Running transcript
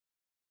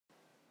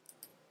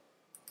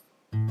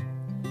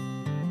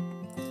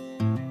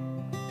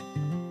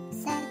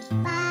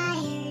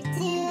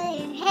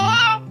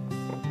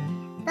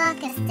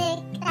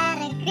stick at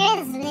a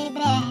grizzly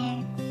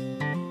bear.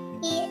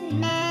 Eating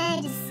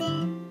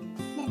medicine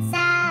that's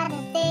out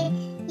of date.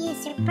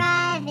 Use your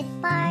private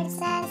parts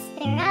as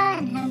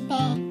piranha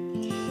bait.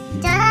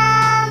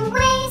 Dumb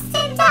ways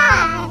to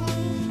die.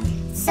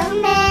 So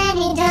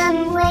many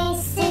dumb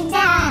ways to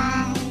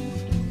die.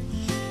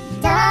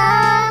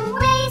 Dumb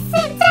ways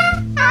to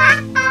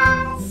die.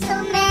 So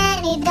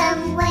many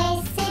dumb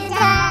ways to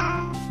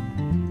die.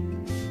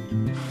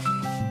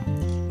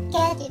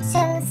 Get your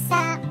toes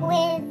out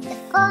with the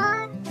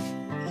fork.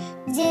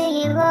 Do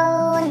your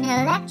own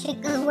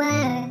electrical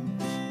work.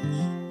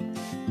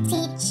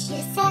 Teach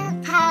yourself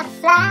how to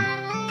fly.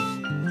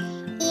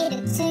 Eat a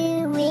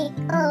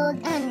 2-week-old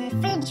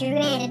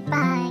unrefrigerated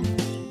pie.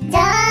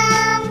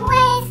 Dumb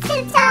ways to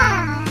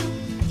die.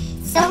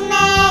 So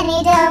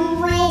many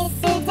dumb ways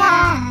to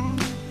die.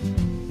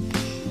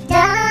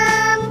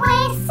 Dumb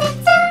ways to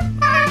die.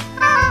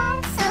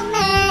 So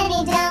many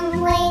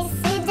dumb ways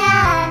to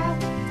die.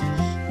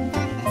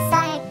 But the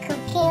psycho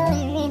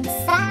killer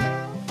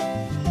inside.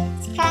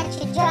 Scratch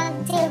your drug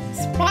till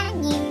it's brand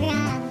new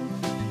round.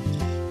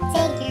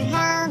 Take your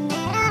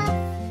helmet off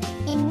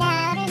in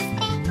outer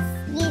space.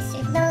 Use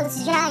your clothes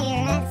to dry your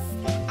ass.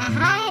 A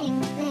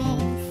hiding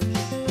place.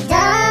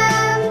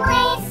 Dumb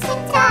ways to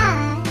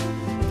die.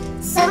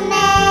 So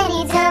many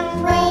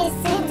dumb ways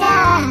to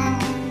die.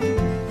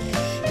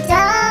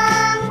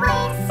 Dumb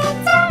ways to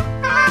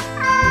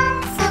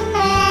die. So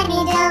many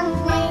dumb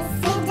ways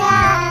to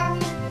die.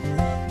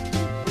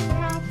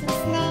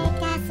 Rattlesnake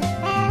has a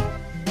pet.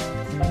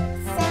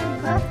 Sell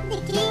both the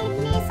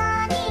kidneys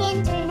on the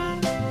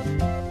internet.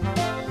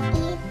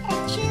 Eat a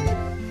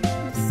tube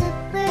of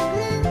super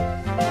glue.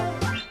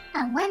 I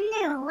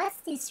wonder what's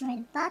this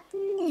red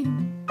button do?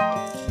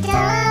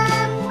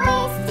 Dumb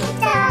ways to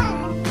die.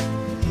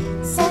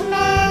 So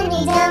many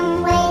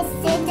dumb ways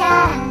to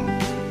die.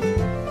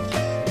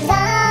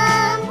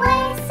 Dumb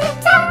ways to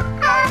die.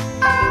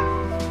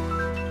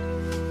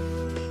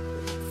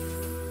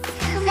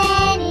 So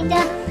many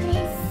dumb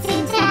ways to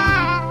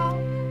die.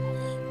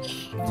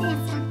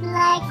 Feels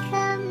like a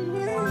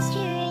moose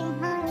during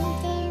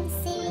hunting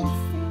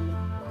season.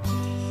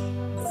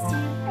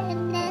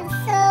 Stubbornness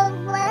of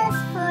was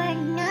for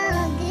no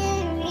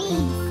good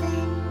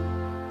reason.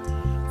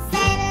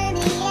 Sat on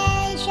the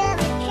edge of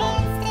a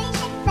train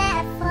station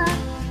platform.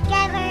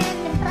 Driver on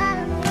the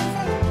bottom was a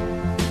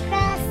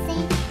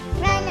crossing.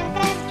 Run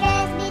across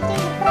tracks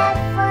between the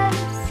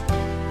platforms.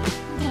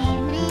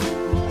 Damn it,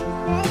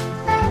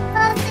 but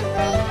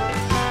possibly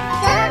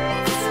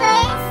dumbest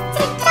ways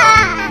to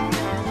die.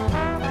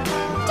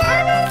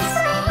 Dumbest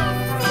ways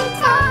to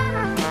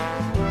die.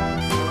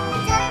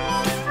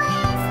 Dumbest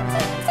ways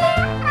to die.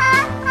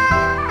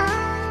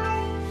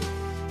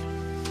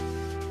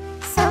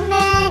 So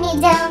many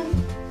dumb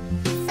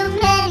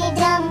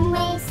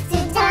ways to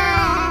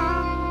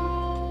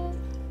die.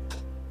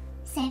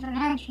 Several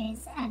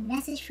hundreds, a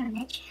message from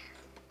Mitch.